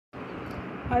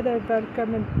Hi there, Bud,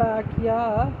 coming back.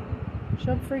 Yeah.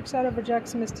 Trump freaks out over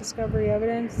Jack's misdiscovery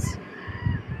evidence.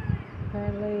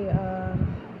 Apparently,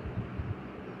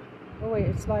 oh wait,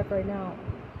 it's live right now.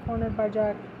 Cornered by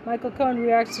Jack. Michael Cohen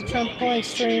reacts to Trump pulling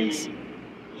strings.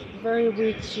 Very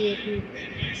weak GOP.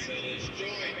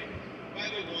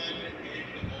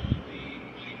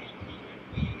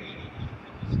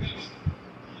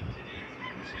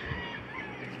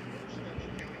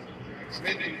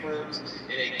 Smith confirms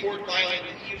in a court filing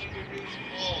that he has produced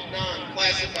all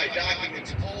non-classified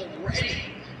documents already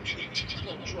to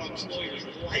Donald Trump's lawyers,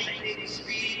 lightning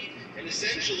speed, and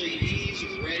essentially he's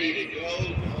ready to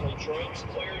go. Donald Trump's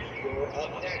lawyers, you're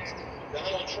up next.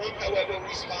 Donald Trump, however,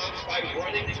 responds by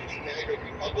running to the MAGA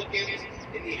Republicans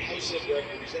in the House of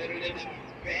Representatives,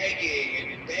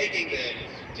 begging them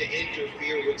to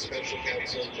interfere with Special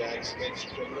Counsel Jack Smith's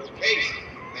criminal case.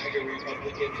 MAGA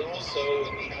Republicans also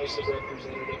in the House of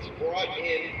Representatives brought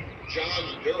in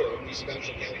John Durham, the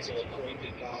special counsel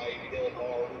appointed by Bill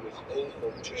Barr, who was 0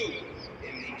 for 2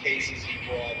 in the cases he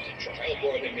brought to trial,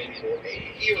 brought him in for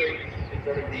a hearing in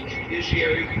front of the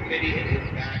Judiciary Committee, and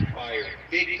it backfired.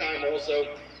 Big time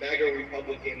also, MAGA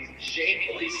Republicans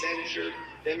shamefully censured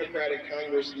Democratic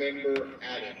Congressmember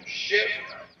Adam Schiff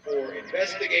for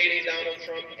investigating Donald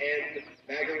Trump, and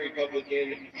MAGA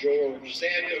Republican George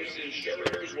Santos'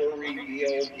 suretors were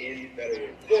revealed in federal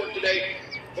court today.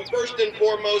 But first and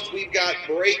foremost, we've got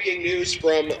breaking news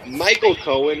from Michael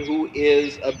Cohen, who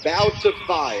is about to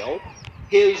file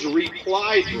his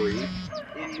reply brief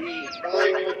in the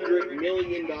 $500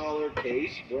 million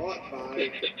case brought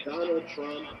by Donald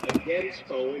Trump against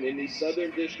Cohen in the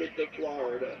Southern District of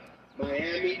Florida,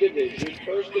 Miami Division.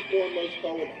 First and foremost,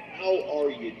 Cohen, how are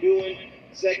you doing?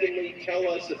 Secondly, tell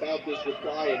us about this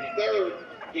reply. And third,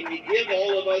 can you give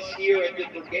all of us here at the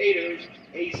Brigaders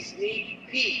a sneak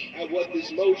peek at what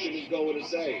this motion is going to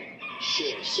say?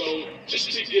 Sure. So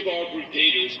just to give our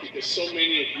Brigaders, because so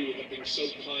many of you have been so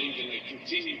kind and I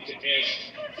continue to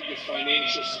ask for your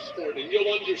financial support, and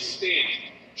you'll understand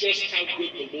just how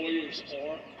good the lawyers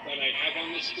are that I have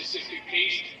on this specific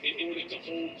case in order to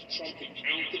hold Trump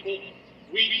accountable.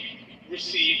 We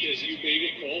received, as you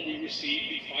may recall, we received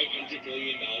the $500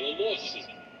 million lawsuit.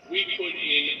 We put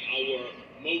in our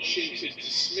motion to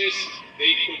dismiss.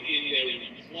 They put in their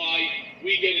reply.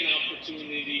 We get an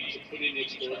opportunity to put in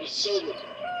what's called a surrogate.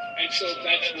 And so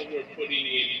that's what we're putting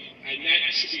in. And that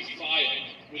should be filed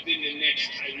within the next,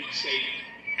 I would say,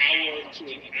 hour to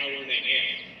an hour and a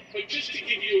half. But just to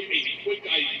give you a quick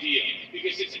idea,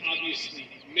 because it's obviously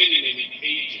many, many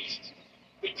pages,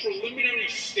 the preliminary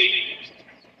statement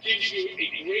gives you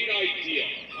a great idea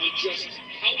on just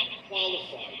how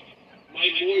qualified my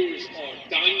lawyers are.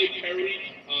 Danya Perry,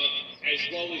 as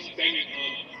well as Ben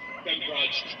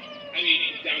Brodsky,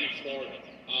 down in Florida.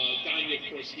 Danya,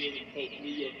 of course, here in both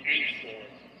New York and Florida.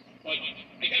 But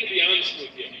I got to be honest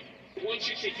with you. Once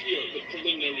you can hear the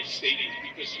preliminary statement,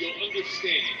 because you'll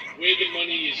understand where the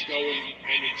money is going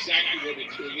and exactly what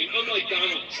it's doing. And unlike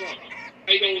Donald Trump,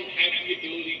 I don't have the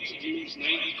ability to use 90%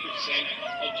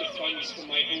 of the funds for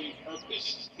my own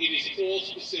purpose. It is all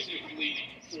specifically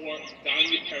for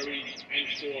Danya Perry and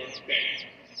for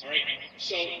Ben. All right?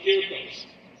 So here it goes.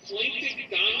 Plaintiff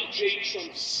Donald J.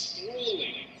 Trump's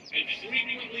sprawling and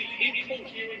frequently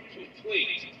incoherent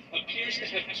complaint appears to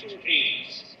have two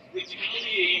aims: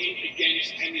 retaliating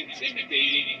against and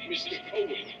intimidating Mr.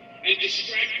 Cohen, and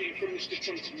distracting from Mr.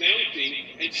 Trump's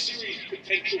mounting and serious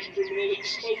potential criminal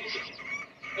exposure.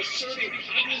 Asserting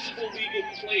cognizable legal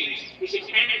claims was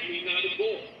apparently not a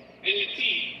goal, and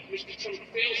indeed, Mr. Trump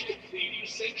fails to plead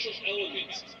essential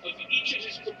elements of each of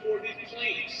his purported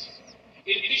claims.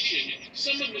 In addition,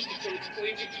 some of Mr. Trump's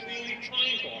claims are clearly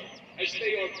time-barred, as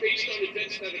they are based on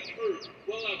events that occurred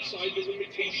well outside the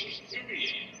limitations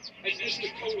period. As Mr.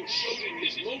 Cohen showed in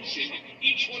his motion,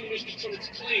 each one of Mr. Trump's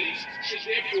claims should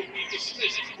therefore be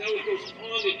dismissed. Now it goes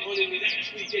on, and it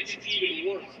actually gets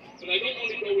even worse. But I don't want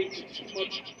to go into too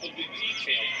much of the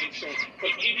detail, and so,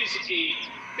 but it is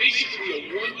basically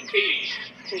a one-page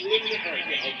preliminary. All right,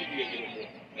 yeah, I'll give you a little more.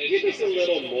 Give us a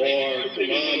little more. Come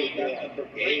on, we've got a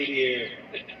brigade here.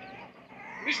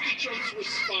 Mr. Trump's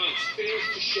response fails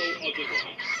to show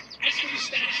otherwise. As for the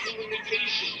statute of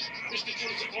limitations, Mr.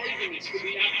 Trump's arguments for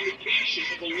the application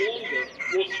of a longer,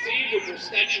 more favorable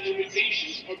statute of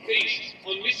limitations are based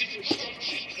on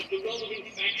misconstruction of the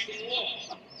relevant facts and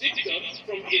law, dicta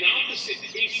from inopposite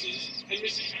cases, and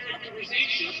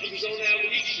mischaracterizations of his own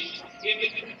allegations in the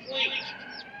complaint.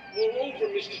 Moreover,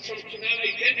 Mr. Trump cannot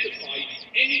identify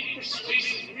any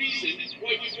persuasive reason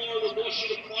why Florida law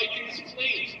should apply to his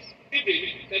claims,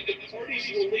 given that the parties'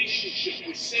 relationship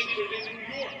was centered in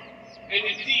New York. And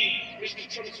indeed, Mr.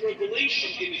 Trump's revelation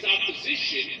in his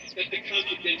opposition that the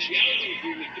confidentiality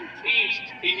agreement contains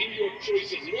a New York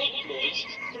choice of law clause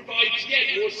provides yet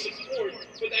more support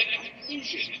for that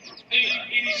conclusion. I mean,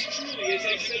 it is truly, as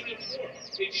I said before,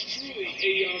 it's truly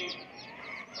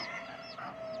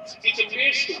it's a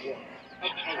masterwork. All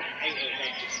right,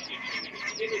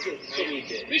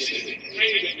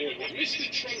 Mr.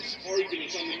 Trump's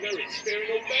arguments on the merits fare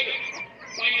no better.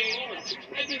 By and large,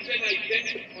 rather than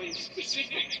identifying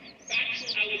specific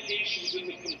factual allegations in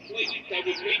the complaint that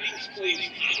would make his claims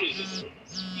cognizable,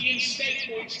 he instead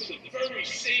points to the very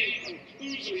same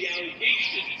conclusory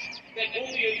allegations that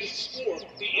only underscore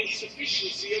the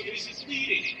insufficiency of his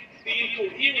pleading, the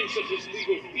incoherence of his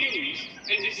legal theories,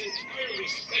 and his entirely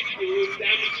speculative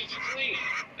damages claim.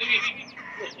 I mean,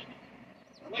 look,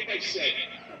 like I said,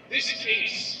 this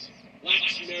case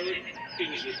lacks merit. It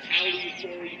was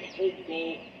retaliatory. The whole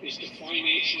goal is to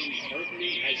financially hurt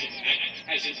me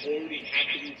as it already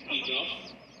happened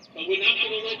enough. But we're not going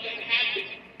to let that happen.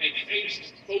 And thanks to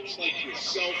folks like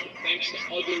yourself, and thanks to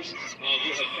others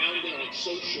who have found it on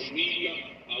social media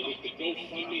with the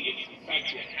GoFundMe. If in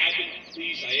fact you haven't,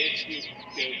 please, I ask you,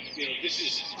 this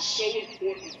is so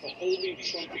important for holding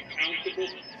Trump accountable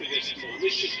to this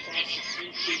malicious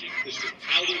prosecution, this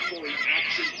retaliatory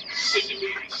action,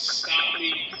 simply to stop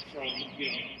me from,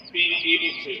 being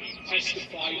able to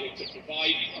testify or to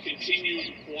provide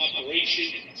continued cooperation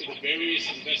to the various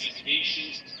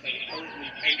investigations that are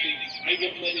currently pending. I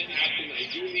won't let it happen.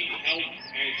 I do need help,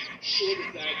 and short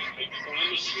of that, I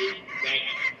promise you that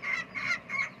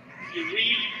if you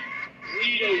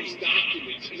read those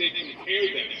documents and then compare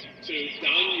them to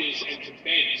Danya's and to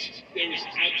Ben's, there is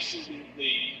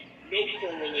absolutely no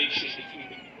correlation between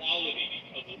the quality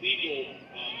of legal,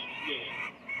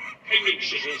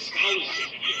 penmanship or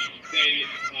scholarship here. Then,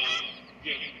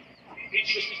 it's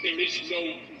just there is no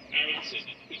comparison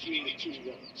between the two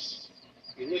works.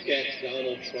 You look at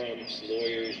Donald Trump's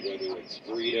lawyers, whether it's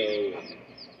Brito and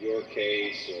your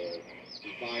case, or he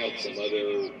filed some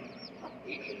other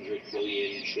 800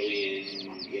 billion,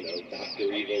 trillion,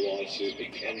 Dr. Evil lawsuit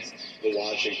against the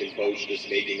Washington Post, just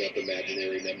making up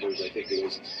imaginary numbers. I think it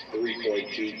was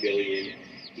 3.2 billion.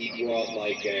 He brought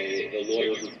the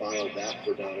lawyer who filed that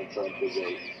for Donald Trump was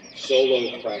a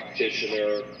solo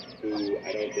practitioner who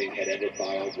I don't think had ever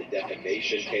filed a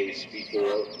defamation case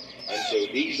before. And so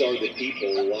these are the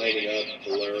people lining up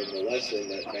to learn the lesson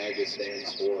that MAGA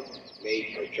stands for,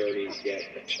 make attorneys get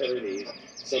attorneys,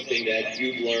 something that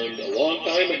you learned a long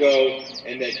time ago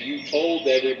and that you told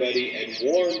everybody and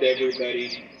warned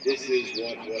everybody this is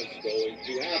what was going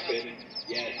to happen.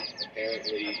 Yet,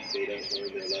 apparently, they don't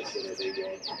learn their lesson or they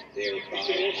want their It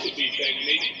can also be that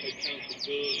making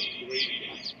accountability great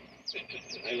again.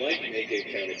 I like making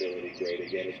accountability great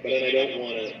again, but I don't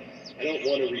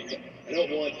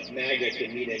want MAGA to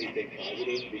mean anything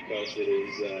positive because it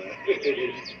is.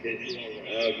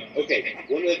 Okay,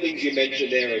 one of the things you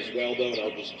mentioned there as well, though, and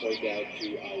I'll just point out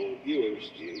to our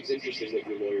viewers, it's interesting what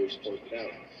your lawyers pointed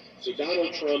out. So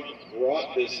Donald Trump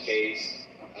brought this case.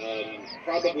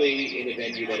 Probably in a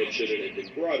venue that it shouldn't have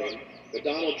been brought in, but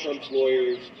Donald Trump's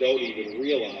lawyers don't even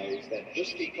realize that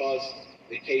just because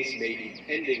the case may be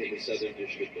pending in the Southern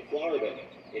District of Florida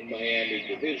in Miami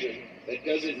Division, that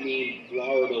doesn't mean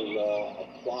Florida law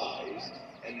applies,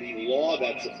 and the law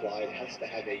that's applied has to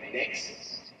have a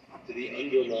nexus to the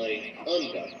underlying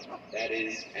conduct that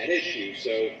is at issue.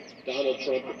 So Donald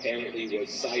Trump apparently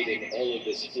was citing all of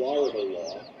this Florida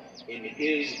law in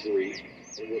his brief.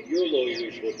 And what your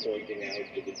lawyers were pointing out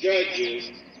to the judge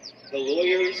is the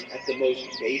lawyers at the most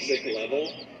basic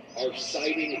level are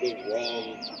citing the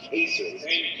wrong cases.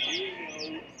 And do you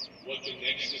know what the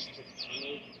nexus for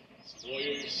Donald's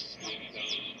lawyers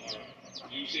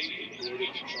are using in order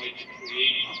to try to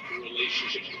create a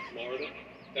relationship with Florida?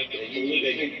 That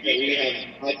we have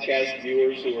podcast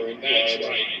viewers who are in Florida. That's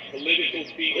right. Political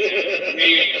beatdown,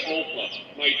 mea culpa.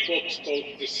 My books, both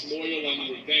Disloyal and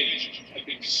Revenge, have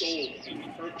been sold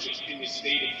and purchased in the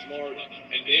state of Florida,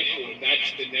 and therefore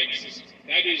that's the nexus.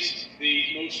 That is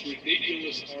the most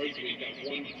ridiculous argument that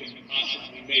one can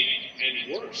possibly make,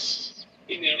 and worse,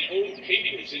 in their own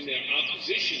papers, in their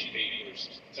opposition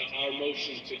papers to our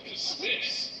motion to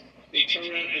dismiss, they turn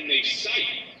around and they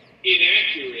cite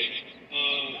inaccurate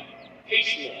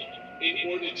case law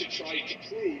in order to try to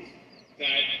prove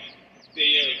that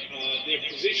their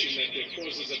position, that their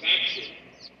causes of action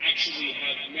actually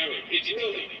have merit. It's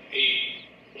really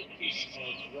a piece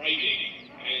of writing,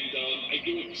 and I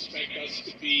do expect us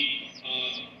to be,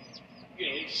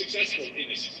 successful in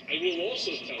this. I will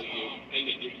also tell you and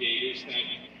the brigaders that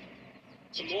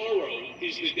tomorrow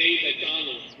is the day that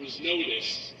Donald was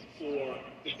noticed for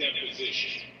the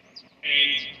deposition.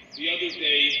 And the other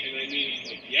day, and I mean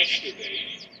like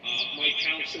yesterday, my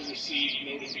counsel received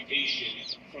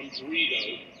notification from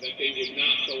Dorito that they were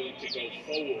not going to go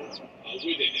forward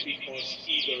with it because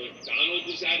either Donald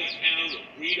is out of town or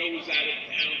Dorito is out of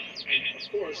town, and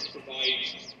of course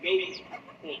provides no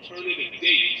alternative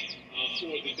date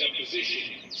for the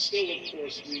deposition, still of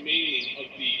course remaining of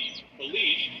the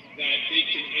belief that they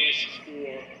can ask for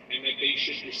and that they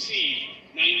should receive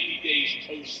 90 days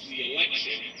post the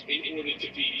election in order to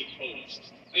be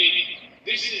deposed. I mean,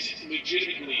 this is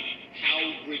legitimately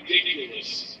how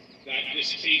ridiculous that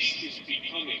this case is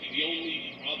becoming. The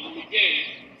only problem,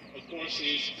 again, of course,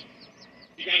 is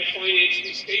you got to finance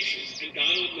these cases, and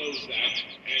Donald knows that,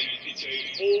 and it's a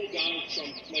whole Donald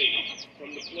Trump play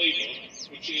from the playbook,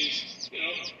 which is,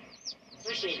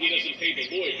 first of all, he doesn't pay the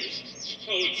lawyers, so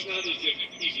it's not as if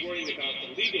he's worrying about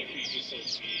the legal fees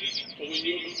associated, but when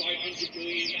you have a $500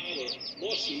 million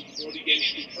lawsuit brought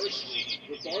against you personally,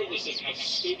 regardless of how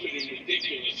stupid and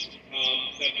ridiculous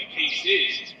that the case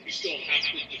is, you still have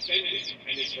to defend it,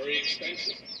 and it's very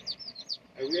expensive.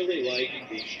 I really like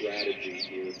the strategy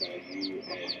here by you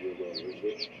and your lawyers,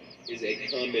 which is a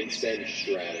common sense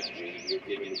strategy. You're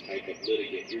given the type of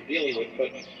litigant you're dealing with,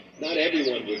 but not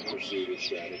everyone would pursue this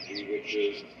strategy, which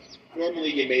is normally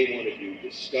you may want to do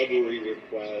discovery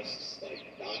requests, like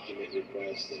document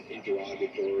requests and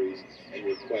interrogatories and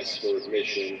requests for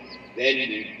admission,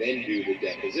 then do the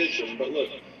deposition. But look,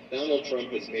 Donald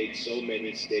Trump has made so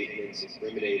many statements,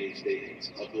 incriminating statements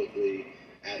publicly,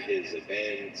 at his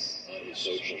events, on his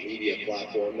social media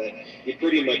platform, that you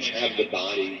pretty much have the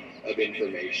body of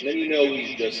information. And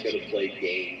he's just going to play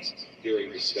games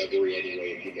during discovery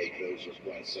anyway if you make those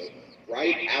requests. So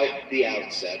right out the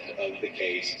outset of the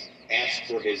case, ask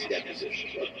for his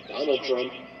deposition. Look, Donald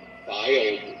Trump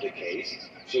filed the case,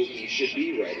 so he should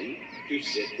be ready to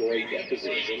sit for a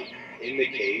deposition in the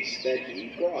case that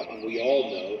he brought. And we all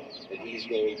know that he's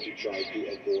going to try to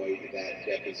avoid that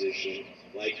deposition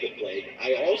like the plague.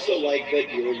 I also like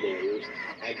that your lawyers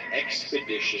have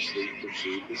expeditiously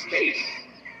pursued this case,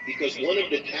 because one of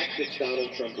the tactics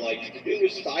Donald Trump likes to do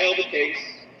is file the case,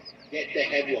 get the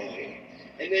headline,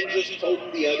 and then just hope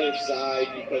the other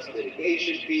side, because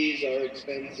litigation fees are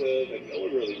expensive and no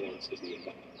one really wants to be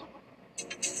involved.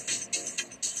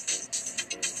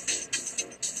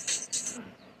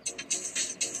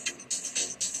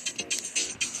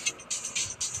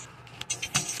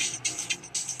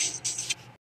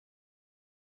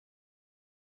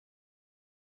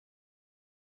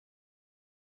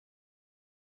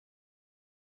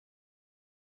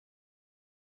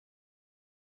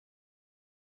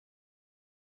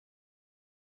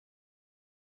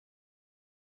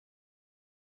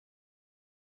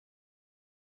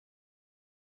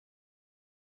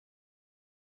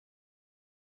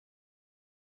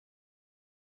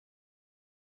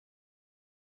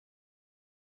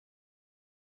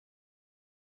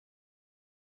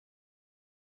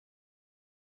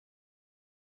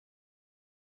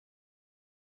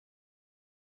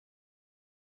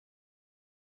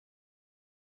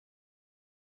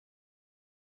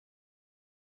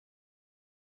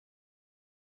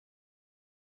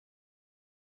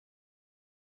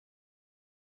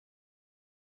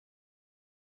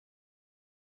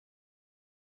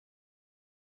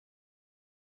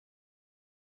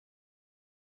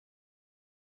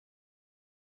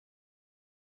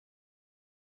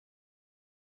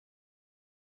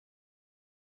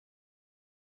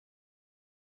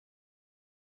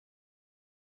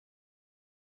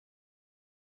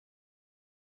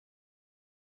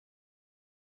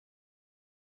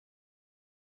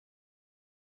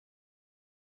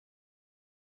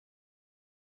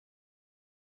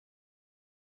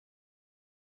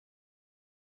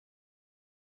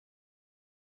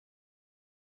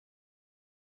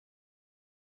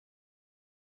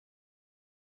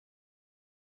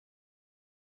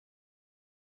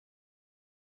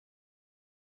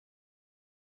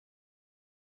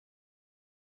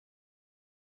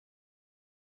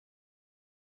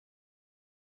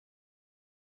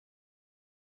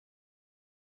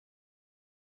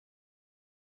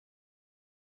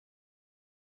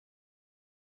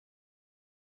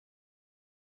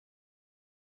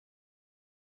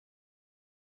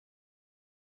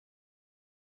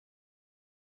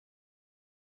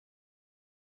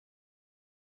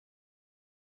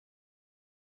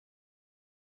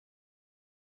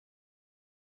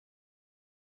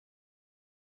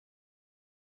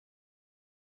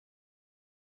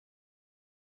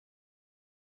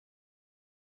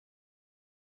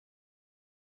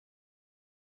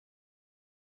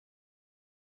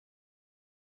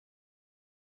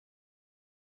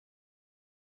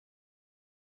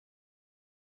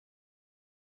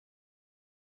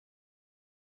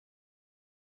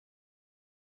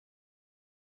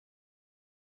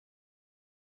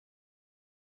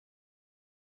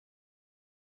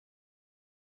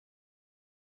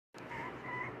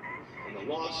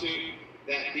 lawsuit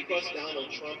that because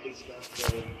Donald Trump is not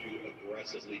going to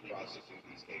aggressively prosecute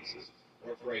these cases,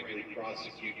 or frankly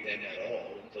prosecute them at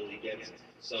all until he gets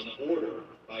some order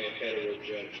by a federal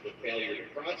judge for failure to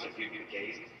prosecute the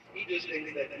case, he just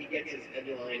thinks that he gets his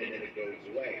headline and then it goes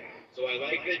away. So I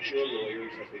like that your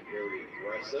lawyers have been very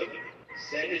aggressive,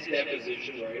 set his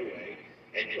deposition right away,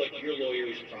 and look, your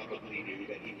lawyers probably knew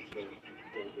that he was going to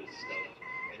pull this stuff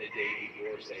and the day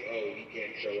before say, oh, he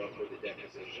can't show up for the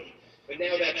deposition. But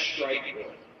now that's strike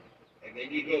one. And then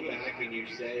you go back and you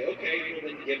say, okay, well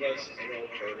then give us an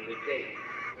alternative date.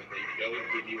 When they don't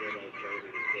give you an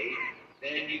alternative date,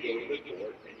 then you go to the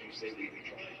court and you say, we've been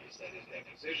trying to set his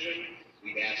deposition.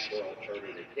 We've asked for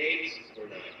alternative dates. We're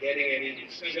not getting any.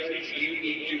 Judge, you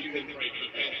need to confirm.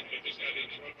 I just got to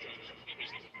interrupt, Judge,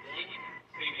 because the one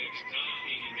thing that's not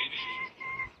being mentioned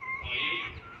by you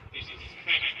is the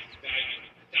fact that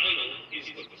Donald is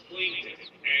the plaintiff,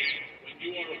 and when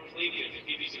you are a plaintiff,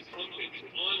 it is incumbent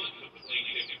on the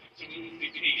plaintiff to move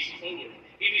the case forward.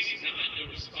 It is not the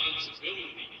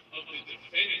responsibility of the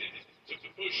defendant to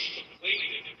push the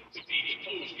plaintiff to be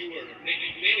deposed. You were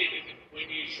nailed it when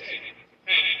you said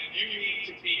that you need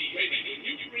to be ready. When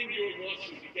you bring your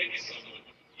lawsuit against someone,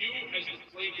 you as the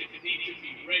plaintiff need to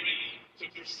be ready to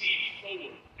proceed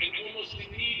forward, and almost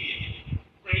immediately.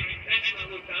 Right? That's not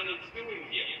what Donald's doing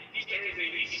here. He's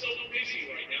so busy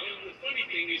right now, and the funny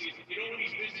thing is, you know what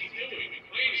he's busy doing?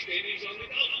 My understanding is on the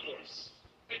golf course.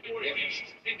 Or at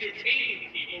least entertaining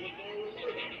people at Bar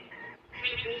Roberta. What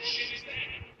kind of bullshit is that?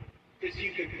 Because you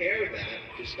compare that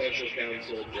to Special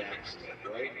Counsel Jack Smith,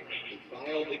 right? He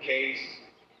filed the case,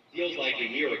 feels like a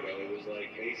year ago, it was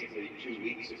like basically 2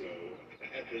 weeks ago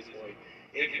at this point,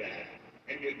 if that.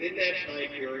 And within that time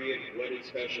period, what did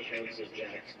Special Counsel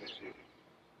Jack Smith do?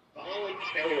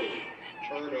 Voluntarily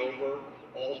turn over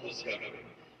all discovery.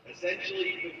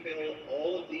 Essentially fulfill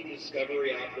all of the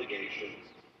discovery obligations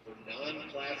for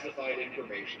non-classified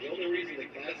information. The only reason the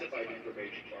classified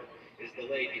information part is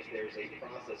delayed is there's a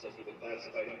process under the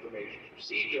Classified Information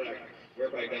Procedure Act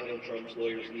whereby Donald Trump's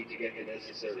lawyers need to get the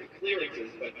necessary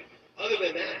clearances. But other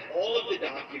than that, all of the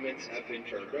documents have been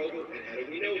turned over. And how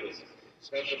do we know this?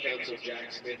 Special Counsel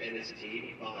Jack Smith and his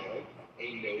team filed a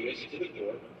notice to the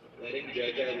court letting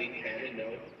Judge Eileen Cannon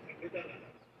know we're done.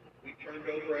 We turned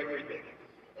over everything.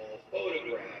 All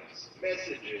photographs,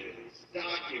 messages,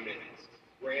 documents,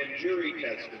 grand jury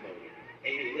testimony,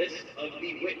 a list of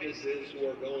the witnesses who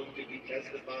are going to be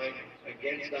testifying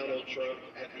against Donald Trump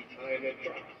at the time of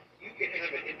trial. You can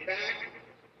have it. In fact,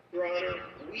 Your Honor,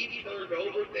 we turned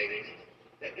over things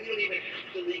that we don't even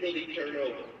have to legally turn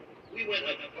over. We went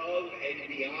above and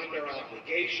beyond our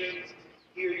obligations.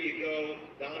 Here you go,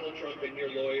 Donald Trump and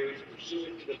your lawyers,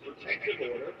 pursuant to the protective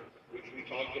order, which we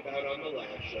talked about on the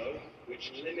last show,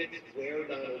 which limits where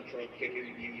Donald Trump can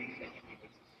review these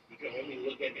documents. He can only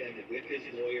look at them with his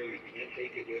lawyer. He can't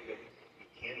take it with him. He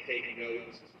can't take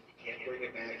notes. He can't bring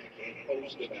it back. He can't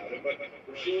post about it. But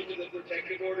pursuant to the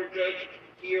protective order, Judge,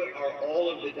 here are all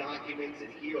of the documents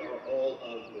and here are all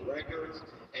of the records,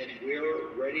 and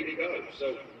we're ready to go.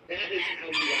 So that is how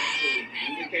you actually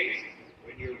do the case.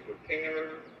 When you're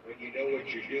prepared, when you know what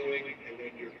you're doing, and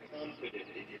when you're confident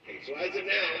in your case. So as of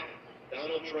now,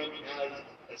 Donald Trump has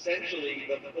essentially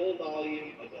the full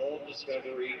volume of all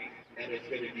discovery that is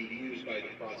going to be used by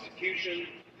the prosecution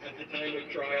at the time of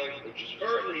trial, which is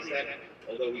currently set,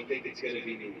 although we think it's going to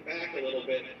be moved back a little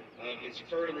bit, it's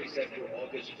currently set for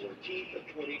August 14th of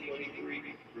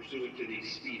 2023, pursuant to the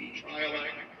Speedy Trial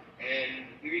Act. And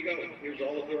here you go. Here's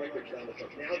all of the records, Donald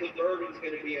Trump. Now the burden's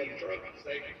going to be on Trump to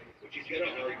say, which he's going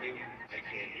to argue, I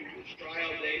can't do this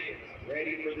trial date, we're not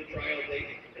ready for the trial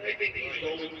date, and I think he's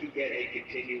going to get a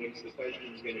continuance. The question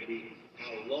is going to be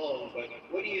how long, but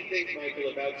what do you think,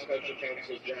 Michael, about Special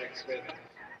Counsel Jack Smith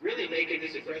really making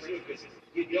this aggressive? Because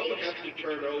you don't have to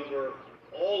turn over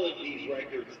all of these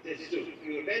records this soon.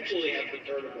 You eventually have to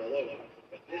turn them all over,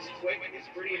 but this quick is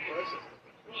pretty impressive.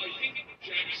 Well, I think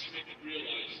Jack Smith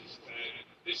realizes that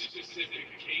this specific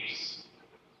case,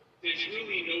 there's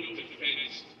really no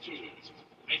defense to it.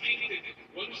 I think that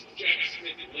once Jack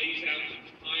Smith lays out the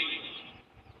timeline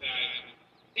that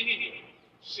anyone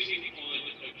sitting on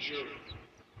a jury,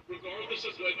 regardless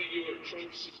of whether you're a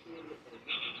Trump supporter or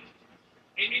not,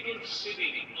 anyone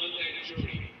sitting on that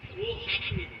jury will have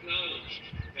to acknowledge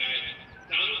that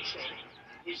Donald Trump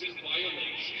was in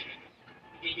violation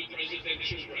under the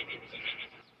Presidential Records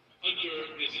Act, under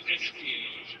this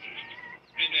Espionage Act,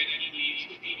 and that he needs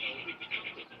to be held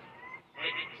accountable.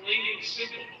 Right? Plain and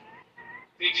simple.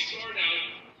 They start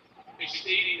out by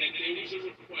stating that there was a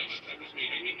request that was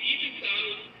made. I mean, even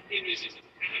Donald, in this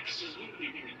absolutely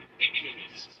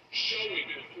ridiculous showing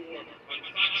before on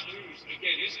Fox News,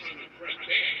 again, this time with Brett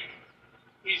Baer,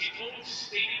 his own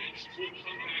statements will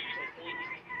come back to haunt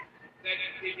him. That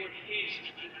they were his, he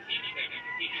can keep them.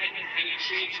 He hadn't had a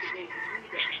chance to go through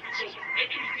them. So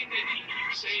everything that he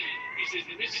keeps saying is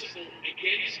admissible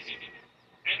against him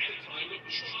at the time of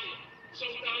trial. So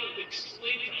Donald,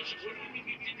 explain to us, what do you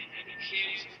mean you didn't have a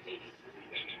chance to go through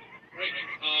them? Right?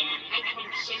 How come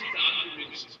some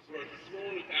documents were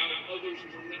thrown about, others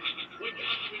were not? What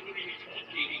document were you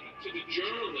talking to the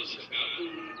journalist about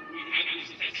who we had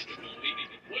his testimony?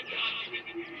 What document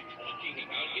were you talking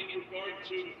about in regard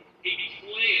to a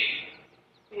plan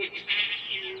to attack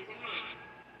Iran?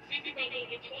 Think about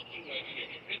what we're talking about here.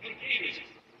 And computers,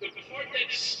 the part that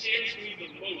scares me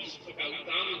the most about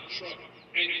Donald Trump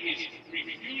and his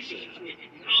refusal to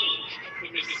acknowledge the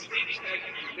mistakes that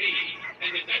he made,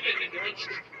 and the fact that he wants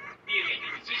to be in a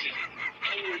position of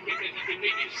power that he can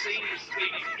make the same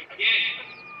mistakes again.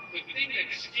 The thing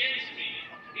that scares me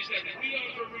is that we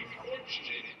are very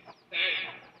fortunate that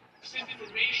this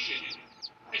information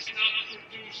has not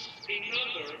produced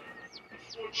another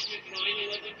unfortunate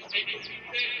 9/11 type of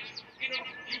event. You know,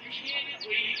 you can't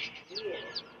wage war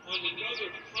on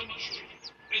another country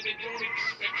and then don't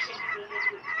expect some form of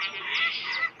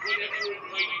retaliation, whatever it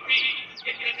might be.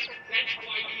 That's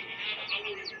why we have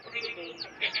our incredible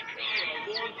FBI, our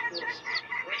law enforcement,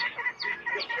 right?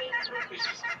 The whole purpose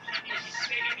is to keep us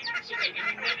safe so that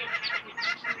we never have to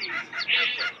experience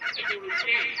ever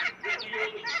again what we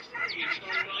all experienced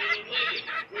on 9/11,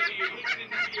 whether you lived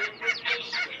in New York or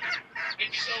elsewhere.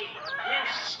 And so we're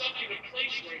stuck in a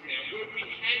place right now where we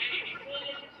had a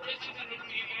former president of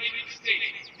the United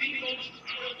States, the most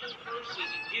powerful person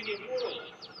in the world,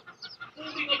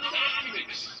 holding up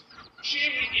documents,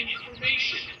 sharing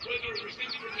information, whether it was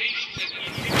information that he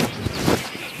was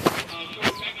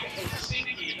going back to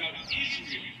Helsinki about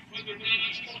Israel, whether or not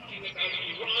he's talking about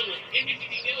Iran or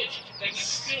anything else, that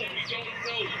still we don't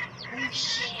know who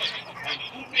saw it,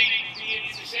 who may be in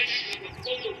possession of a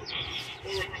photocopy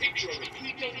or a picture of it.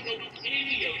 We don't know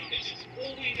any of this.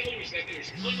 All we know is that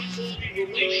there's unholy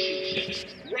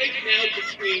relationships right now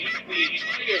between the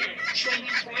entire Trump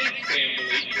crime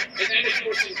family, and that of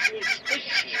course includes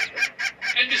Kushner,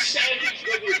 and the Saudis,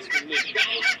 whether it's the lived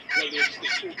out, whether it's the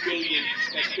 $2 billion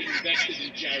that's been invested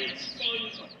in Jared's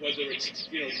fund, whether it's,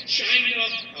 China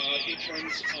in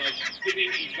terms of giving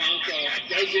Ivanka a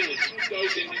dozen or 2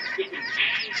 dozen different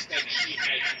patents that she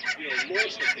had,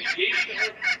 lost that they gave to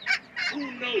her. Who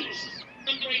knows?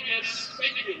 I'm right now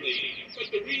speculating, but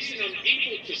the reason I'm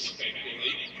able to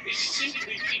speculate is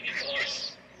simply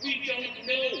because we don't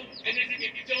know. And if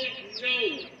you don't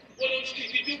know, what else can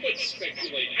you do but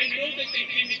speculate? I know that they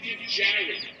didn't give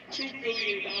Jared $2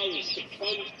 billion to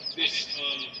fund this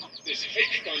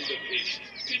hedge fund of his,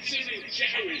 considering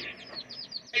Jared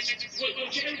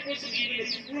wasn't even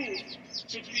approved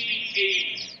to be a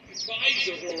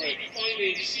advisor or a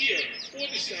financier for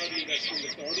the Saudi Investment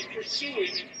Authority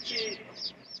pursuant to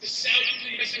the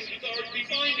Saudi Investment Authority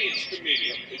Finance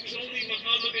Committee. It was only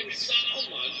Mohammed bin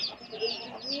Salman who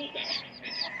overruled that.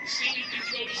 The same thing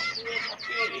goes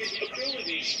for his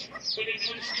abilities when it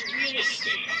comes to real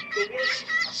estate. The worst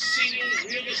single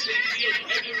real estate deal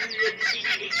ever in New York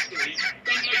City history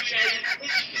done by Jared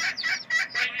Kushner.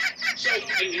 Right? So,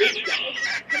 and lived out?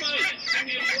 Come on, give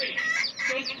me a break.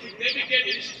 Trump could never get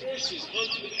his forces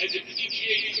onto as a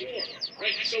PGA tour,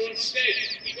 right? So instead,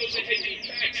 he goes ahead and he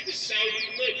backs the Saudi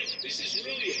lift. This is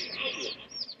really a problem.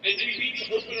 And we need to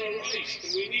open our eyes,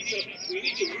 and we need to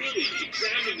really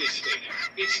examine this thing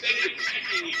instead of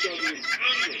attacking each other in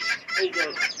Congress over,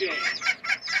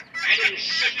 Adam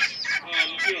Schiff's,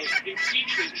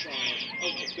 impeachment trial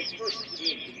of the first,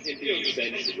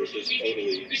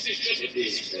 this is just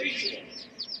disgraceful.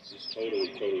 This is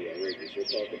totally outrageous. We'll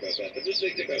talk about that. But just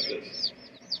think about this.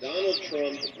 Donald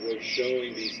Trump was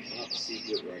showing these top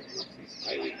secret records, these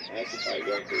highly classified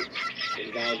records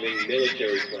involving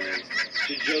military plans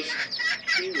to just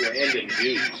two random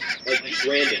dudes, like just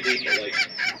random people. Like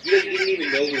he didn't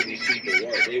even know who these people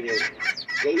were. They were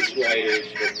ghostwriters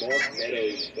for Mark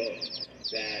Meadows' book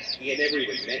that he had never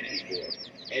even met before.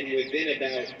 And within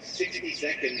about 60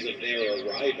 seconds of their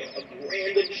arrival, of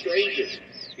random strangers,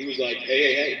 he was like,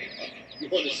 hey, you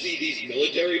want to see these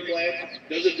military plans?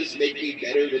 Doesn't this make me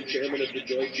better than chairman of the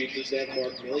Joint Chiefs of Staff,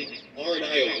 Mark Milley? Aren't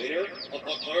I a winner?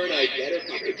 Aren't I better?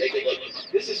 Here, take a look.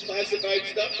 This is classified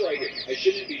stuff right here. I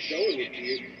shouldn't be showing it to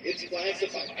you. It's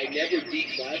classified. I never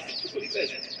declassified. That's what he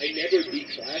says. I never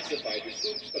declassified the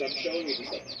scoops, but I'm showing you the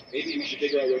stuff. Maybe we should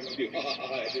figure out what to do.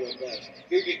 Everyone class.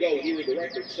 Here you go. Here are the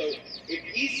records. So if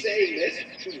he's saying this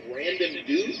to random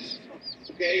dudes,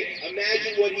 okay,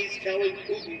 imagine what he's telling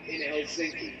Putin in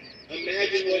Helsinki.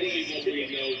 Imagine what he's what we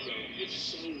know, though. You're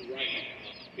so right.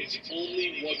 It's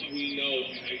only what we know.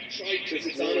 And I tried to... Because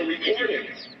it's on a recording.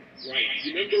 Right.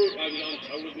 You remember I was on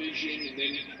television, and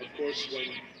then, of course, when,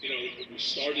 we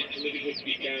started living with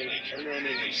Beatdown, I turned around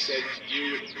and I said to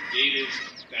you and the Brigaders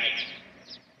that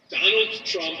Donald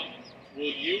Trump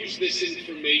will use this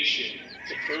information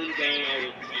to burn down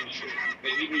our country.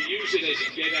 That he will use it as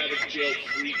a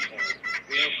get-out-of-jail-free card.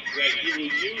 That he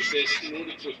will use this in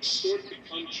order to extort the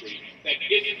country. That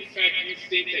if, in fact, you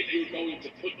think that you're going to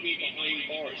put me behind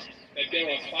bars, that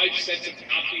there are 5 sets of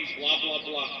copies, blah, blah,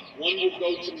 blah. One will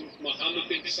go to Mohammed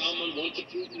bin Salman, one to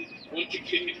Putin, one to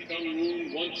Kim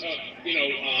Jong-un, one to,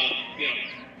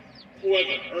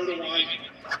 whoever, Erdogan.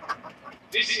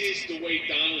 This is the way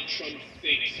Donald Trump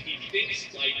thinks. He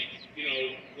thinks like an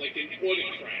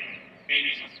autocrat. And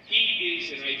he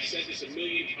is, and I've said this a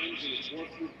million times and it's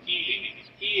worth repeating,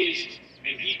 he is,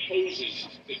 and he poses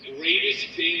the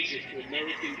greatest danger to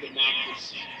American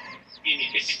democracy in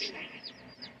history.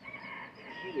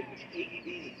 He would take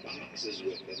these boxes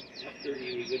with him after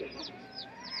he was in office,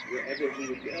 wherever he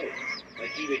would go.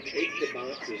 Like, he would take the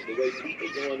boxes, the way people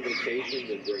go on vacations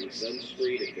and bring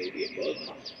sunscreen and maybe a book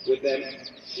with them,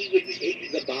 he would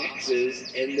take the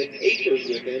boxes and the papers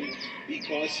with him,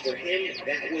 because for him,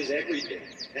 that was everything.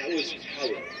 That was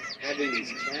power. Having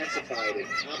these classified and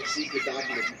top-secret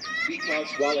documents, because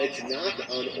while it's not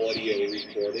on audio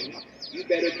recordings, you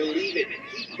better believe it,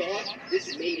 he thought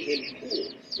this made him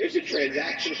cool. There's a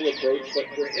transactional approach, but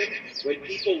for him, when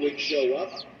people would show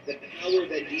up, the power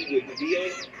that he would feel,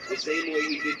 the same way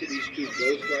he did to these 2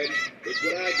 ghostwriters, look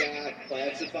what I got,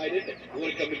 classified it. You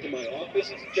want to come into my office?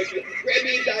 Check it. Grab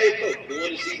me a Diet Coke. You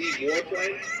want to see these war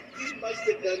plans? He must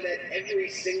have done that every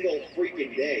single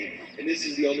freaking day. And this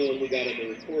is the only one we got on the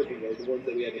recording, or the ones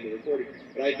that we have in the recording.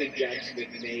 But I think Jack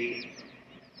Smith made...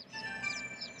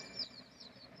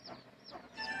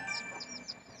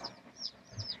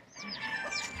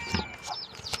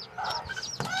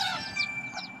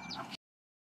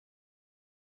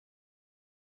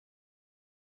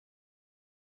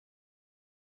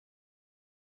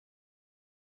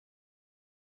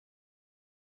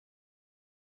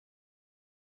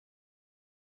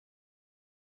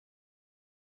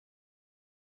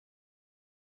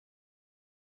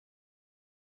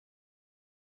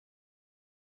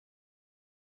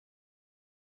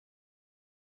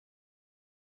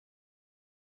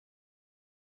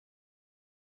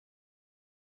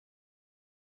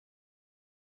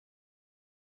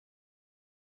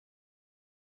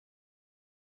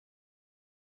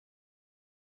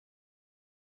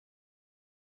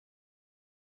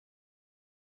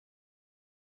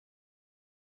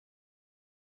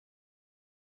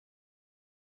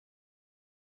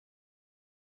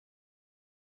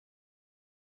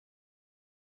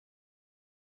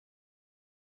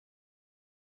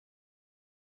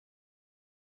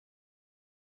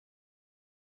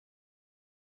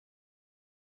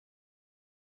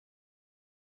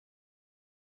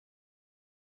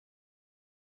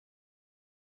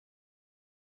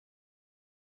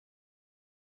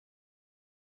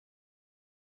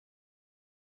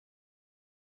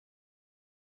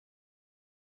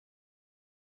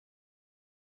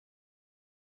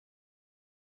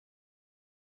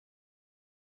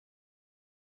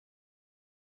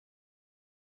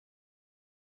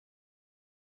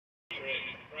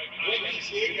 When he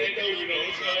did with those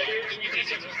ghostwriters, we did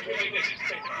something like this.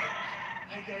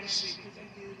 I got a secret that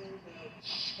you don't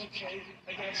know. Okay, I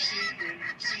got a secret.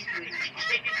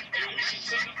 And we should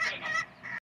something like